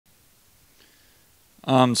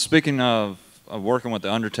Speaking of working with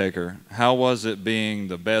the Undertaker, how was it being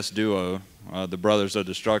the best duo, the Brothers of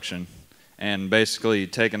Destruction, and basically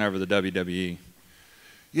taking over the WWE?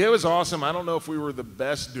 Yeah, it was awesome. I don't know if we were the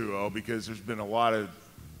best duo because there's been a lot of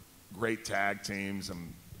great tag teams.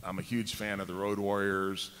 I'm a huge fan of the Road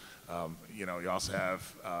Warriors. You know, you also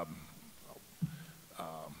have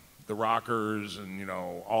the Rockers, and you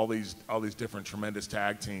know all these different tremendous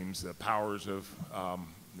tag teams. The Powers of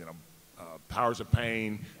Powers of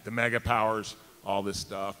Pain, the Mega Powers, all this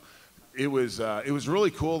stuff. It was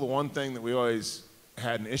really cool. The one thing that we always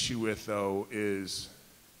had an issue with though is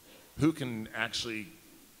who can actually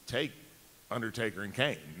take Undertaker and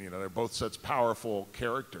Kane. You know, they're both such powerful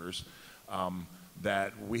characters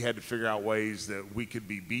that we had to figure out ways that we could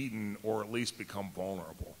be beaten or at least become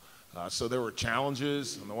vulnerable. So there were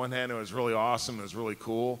challenges. On the one hand, it was really awesome. It was really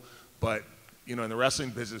cool. But, you know, in the wrestling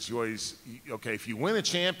business, you always, okay, if you win a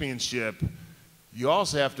championship, you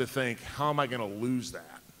also have to think, how am I going to lose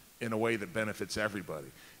that in a way that benefits everybody?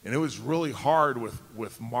 And it was really hard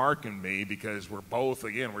with Mark and me because we're both,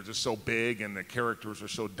 again, we're just so big and the characters are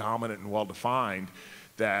so dominant and well-defined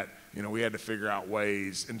that, you know, we had to figure out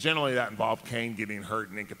ways, and generally that involved Kane getting hurt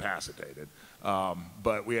and incapacitated.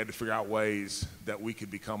 But we had to figure out ways that we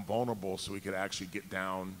could become vulnerable so we could actually get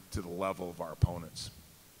down to the level of our opponents.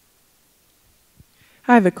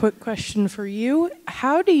 I have a quick question for you.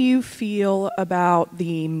 How do you feel about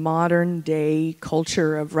the modern day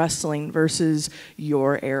culture of wrestling versus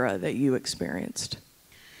your era that you experienced?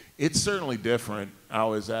 It's certainly different. I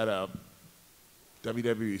was at a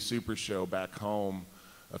WWE Super Show back home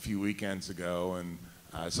a few weekends ago, and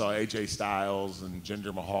I saw AJ Styles and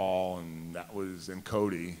Jinder Mahal, and that was in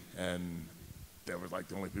Cody, and that was like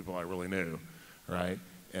the only people I really knew, right?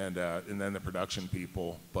 And then the production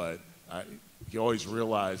people, but you always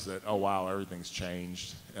realize that, oh wow, everything's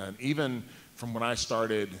changed. And even from when I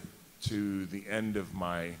started to the end of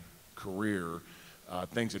my career,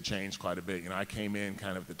 things had changed quite a bit. You know, I came in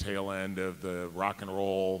kind of the tail end of the rock and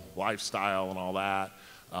roll lifestyle and all that,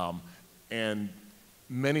 and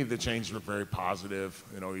many of the changes were very positive.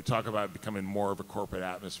 You know, you talk about becoming more of a corporate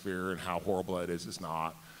atmosphere and how horrible that is. It's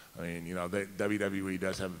not. I mean, you know, the WWE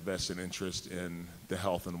does have a vested interest in the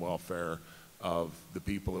health and welfare of the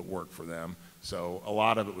people that work for them. So a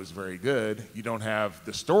lot of it was very good. You don't have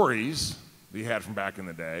the stories that you had from back in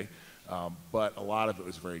the day, but a lot of it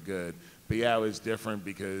was very good. But yeah, it was different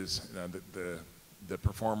because you know, the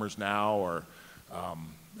performers now are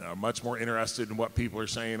much more interested in what people are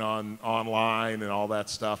saying online and all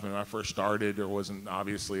that stuff. I mean, when I first started, there wasn't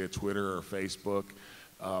obviously a Twitter or Facebook.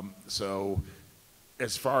 So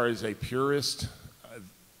as far as a purist,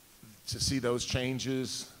 to see those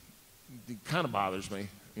changes, it kind of bothers me,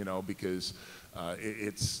 you know, because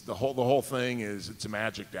it's the whole thing is it's a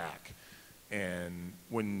magic act, and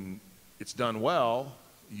when it's done well,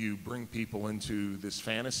 you bring people into this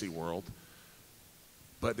fantasy world,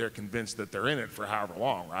 but they're convinced that they're in it for however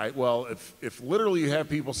long, right? Well, if literally you have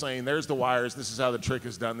people saying, there's the wires, this is how the trick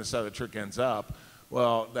is done, this is how the trick ends up,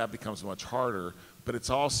 well, that becomes much harder, but it's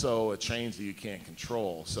also a change that you can't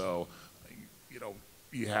control. So, you know,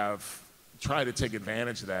 you have try to take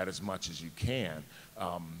advantage of that as much as you can.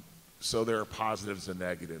 So there are positives and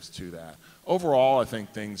negatives to that. Overall, I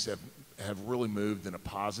think things have really moved in a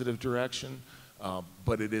positive direction,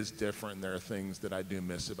 but it is different. There are things that I do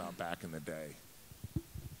miss about back in the day.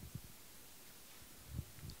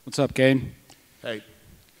 What's up, Kane? Hey.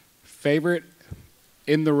 Favorite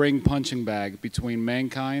in-the-ring punching bag between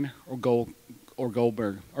Mankind or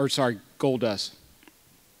Goldberg? Or sorry, Goldust.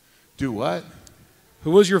 Do what? Who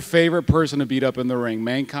was your favorite person to beat up in the ring,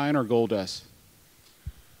 Mankind or Goldust?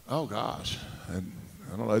 Oh gosh, I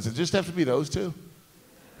don't know. Does it just have to be those two?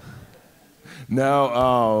 No.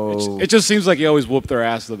 Oh. It just seems like you always whoop their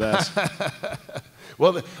ass the best.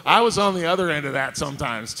 Well, I was on the other end of that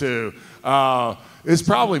sometimes too. It's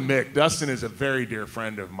probably Mick. Dustin is a very dear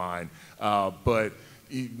friend of mine, but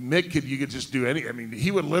Mick you could just do any. I mean,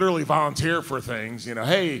 he would literally volunteer for things. You know,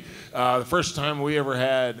 hey, the first time we ever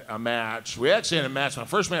had a match, we actually had a match. My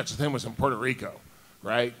first match with him was in Puerto Rico,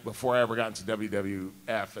 right before I ever got into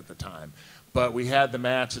WWF at the time. But we had the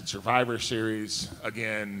match at Survivor Series.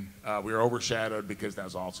 Again, we were overshadowed because that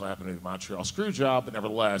was also happening at Montreal Screwjob. But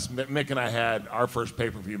nevertheless, Mick and I had our first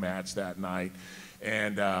pay-per-view match that night,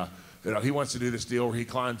 and you know, he wants to do this deal where he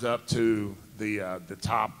climbs up to the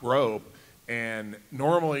top rope. And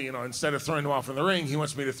normally, you know, instead of throwing him off in the ring, he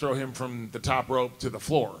wants me to throw him from the top rope to the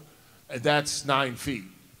floor. And that's 9 feet,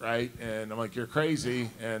 right? And I'm like, you're crazy.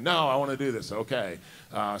 And no, I want to do this. Okay.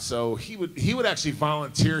 So he would actually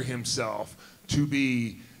volunteer himself to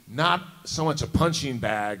be not so much a punching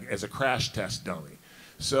bag as a crash test dummy.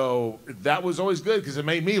 So that was always good because it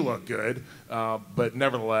made me look good, but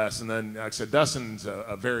nevertheless, and then like I said, Dustin's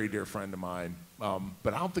a very dear friend of mine,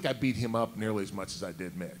 but I don't think I beat him up nearly as much as I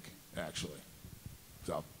did Mick, actually.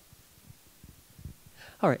 So.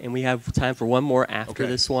 All right, and we have time for one more after Okay.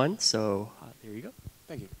 this one, so there you go.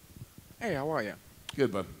 Thank you. Hey, how are you?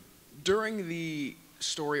 Good, bud. During the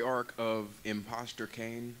story arc of Imposter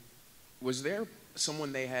Kane, was there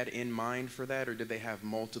someone they had in mind for that, or did they have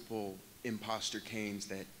multiple Imposter Kanes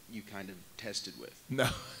that you kind of tested with? No,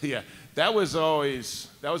 yeah, that was always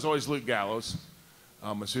Luke Gallows,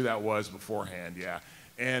 was who that was beforehand, yeah,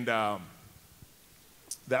 and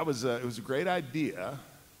that was it was a great idea.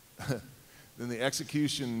 Then the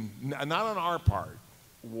execution, not on our part,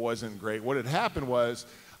 wasn't great. What had happened was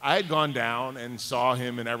I had gone down and saw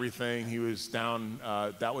him and everything. He was down.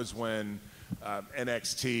 That was when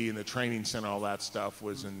NXT and the training center, all that stuff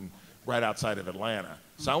was right outside of Atlanta.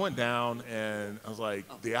 So I went down and I was like,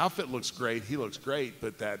 the outfit looks great. He looks great,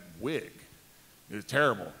 but that wig, it was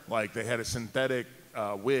terrible. Like they had a synthetic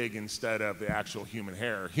wig instead of the actual human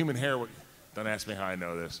hair. Human hair, don't ask me how I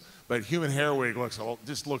know this, but human hair wig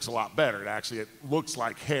just looks a lot better. It looks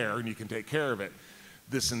like hair and you can take care of it.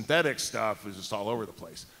 The synthetic stuff is just all over the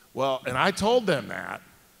place. Well, and I told them that,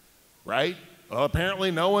 right? Well,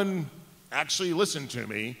 apparently no one actually listened to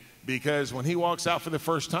me because when he walks out for the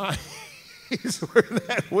first time, he's wearing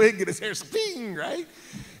that wig and his hair's ping, right?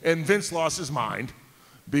 And Vince lost his mind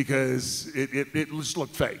because it just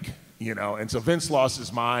looked fake, you know? And so Vince lost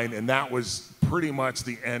his mind, and that was pretty much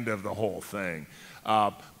the end of the whole thing.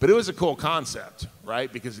 But it was a cool concept,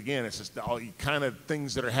 right? Because again, it's just all kind of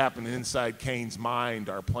things that are happening inside Kane's mind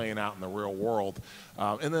are playing out in the real world.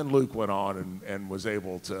 And then Luke went on and was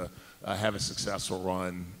able to have a successful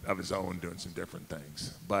run of his own doing some different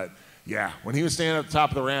things. But yeah, when he was standing at the top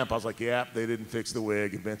of the ramp, I was like, yeah, they didn't fix the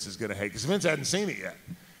wig, and Vince is going to hate, because Vince hadn't seen it yet.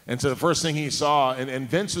 And so the first thing he saw, and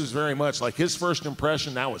Vince was very much like his first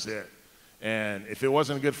impression, that was it. And if it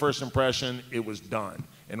wasn't a good first impression, it was done.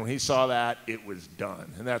 And when he saw that, it was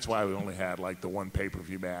done. And that's why we only had like the one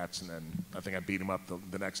pay-per-view match, and then I think I beat him up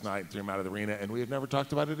the next night and threw him out of the arena, and we have never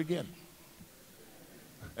talked about it again.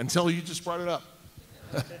 Until you just brought it up.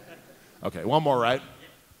 Okay, one more, right?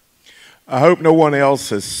 I hope no one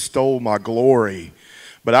else has stole my glory,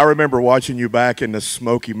 but I remember watching you back in the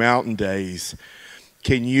Smoky Mountain days.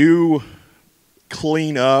 Can you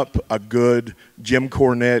clean up a good Jim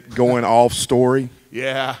Cornette going off story?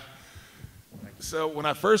 Yeah. So when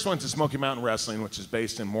I first went to Smoky Mountain Wrestling, which is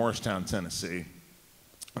based in Morristown, Tennessee,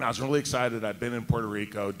 and I was really excited. I'd been in Puerto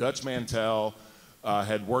Rico. Dutch Mantell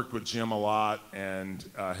had worked with Jim a lot and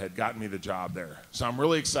had gotten me the job there. So I'm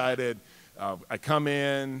really excited. I come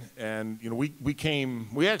in, and you know,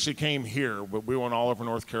 we actually came here, but we went all over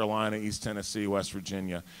North Carolina, East Tennessee, West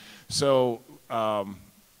Virginia. So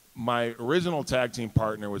my original tag team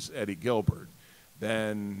partner was Eddie Gilbert.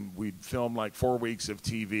 Then we filmed like 4 weeks of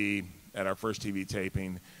TV at our first TV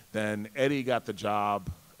taping. Then Eddie got the job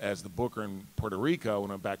as the booker in Puerto Rico and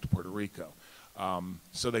went back to Puerto Rico.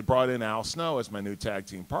 So they brought in Al Snow as my new tag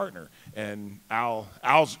team partner. And Al's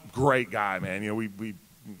a great guy, man. You know, we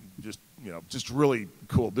just, you know, just really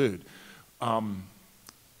cool dude.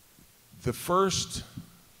 The first,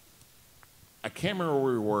 I can't remember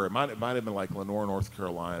where we were. It might have been like Lenore, North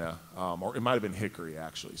Carolina, or it might have been Hickory,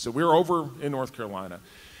 actually. So we were over in North Carolina,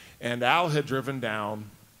 and Al had driven down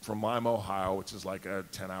from Lima, Ohio, which is like a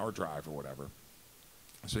 10-hour drive or whatever.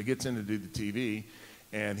 So he gets in to do the TV,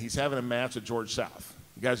 and he's having a match with George South.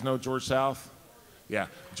 You guys know George South? Yeah,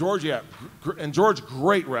 George, yeah, and George,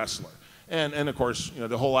 great wrestler. And of course, you know,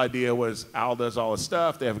 the whole idea was Al does all his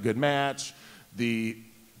stuff, they have a good match, the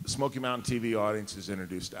Smoky Mountain TV audience is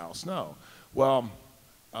introduced to Al Snow. Well,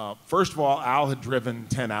 first of all, Al had driven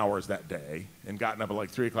 10 hours that day and gotten up at like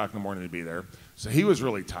 3 o'clock in the morning to be there, so he was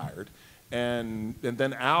really tired. And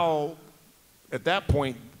then Al, at that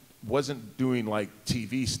point, wasn't doing like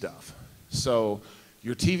TV stuff. So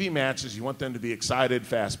your TV matches, you want them to be excited,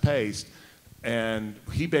 fast-paced. And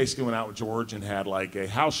he basically went out with George and had like a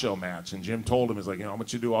house show match. And Jim told him, he's like, you know, I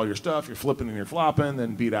want you to do all your stuff, you're flipping and you're flopping,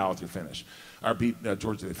 then beat Al with your finish. Or beat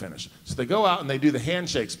George to the finish. So they go out and they do the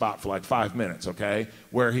handshake spot for like 5 minutes, okay?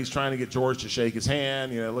 Where he's trying to get George to shake his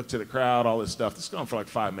hand, you know, look to the crowd, all this stuff. It's going for like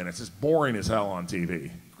 5 minutes. It's boring as hell on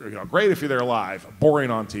TV. You know, great if you're there live, boring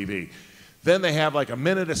on TV. Then they have like a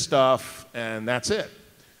minute of stuff, and that's it.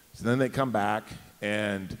 So then they come back,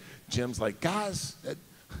 and Jim's like, guys,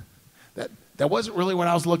 that wasn't really what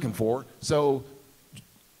I was looking for. So,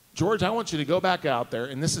 George, I want you to go back out there,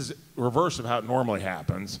 and this is reverse of how it normally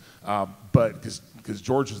happens, but because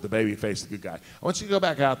George is the baby face, the good guy. I want you to go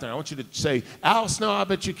back out there, and I want you to say, Al Snow, I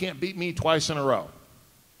bet you can't beat me twice in a row.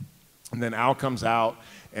 And then Al comes out,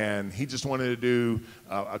 and he just wanted to do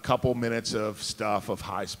a couple minutes of stuff, of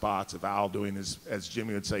high spots, of Al doing his, as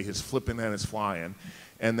Jimmy would say, his flipping and his flying.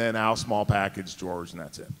 And then Al small package George, and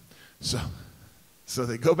that's it. So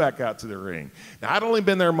they go back out to the ring. Now, I'd only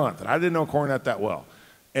been there a month, and I didn't know Cornette that well.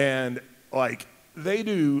 And, like, they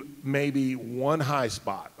do maybe one high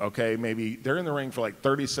spot, okay? Maybe they're in the ring for like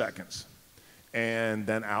 30 seconds. And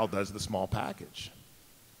then Al does the small package.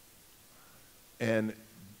 And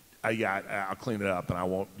I'll clean it up, and I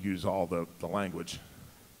won't use all the language.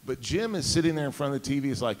 But Jim is sitting there in front of the TV.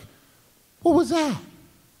 He's like, what was that?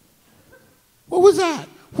 What was that?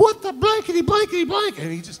 What the blankety, blankety, blank?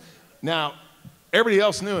 And he just, now, everybody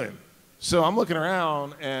else knew him. So I'm looking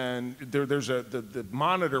around, and the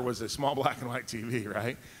monitor was a small black and white TV,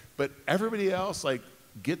 right? But everybody else, like,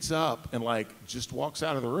 gets up and, like, just walks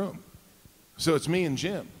out of the room. So it's me and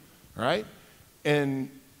Jim, right?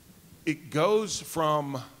 And it goes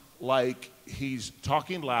from, like, he's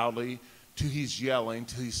talking loudly to he's yelling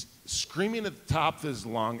to he's screaming at the top of his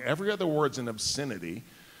lung. Every other word's an obscenity.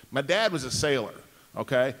 My dad was a sailor,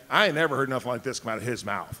 okay? I ain't never heard nothing like this come out of his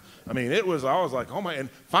mouth. I mean, I was like, oh my, and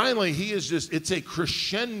finally he is just, it's a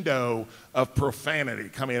crescendo of profanity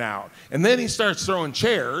coming out. And then he starts throwing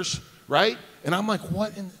chairs, right? And I'm like,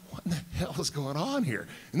 what in the hell is going on here?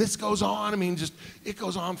 And this goes on, I mean, it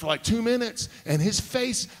goes on for like 2 minutes. And his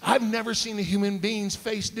face, I've never seen a human being's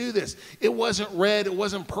face do this. It wasn't red, it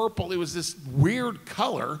wasn't purple, it was this weird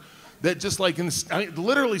color that just like,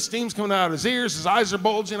 literally steam's coming out of his ears, his eyes are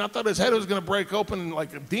bulging. I thought his head was gonna break open and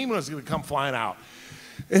like a demon was gonna come flying out.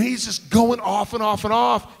 And he's just going off and off and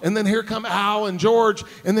off. And then here come Al and George.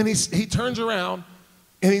 And then he turns around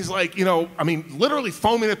and he's like, you know, I mean, literally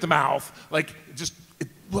foaming at the mouth, like just,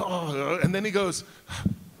 and then he goes,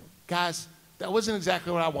 guys, that wasn't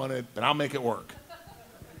exactly what I wanted, but I'll make it work.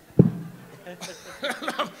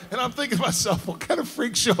 And I'm thinking to myself, what kind of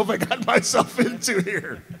freak show have I got myself into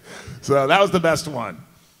here? So that was the best one.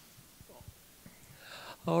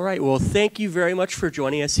 All right, well, thank you very much for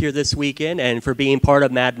joining us here this weekend and for being part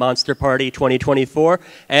of Mad Monster Party 2024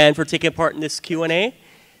 and for taking part in this Q&A.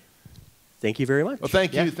 Thank you very much. Well,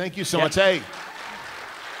 thank you. Thank you so much. Hey,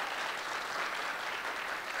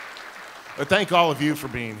 but thank all of you for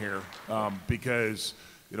being here because,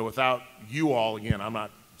 you know, without you all, again, I'm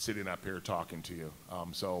not sitting up here talking to you.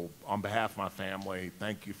 So on behalf of my family,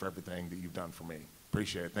 thank you for everything that you've done for me.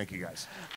 Appreciate it. Thank you, guys.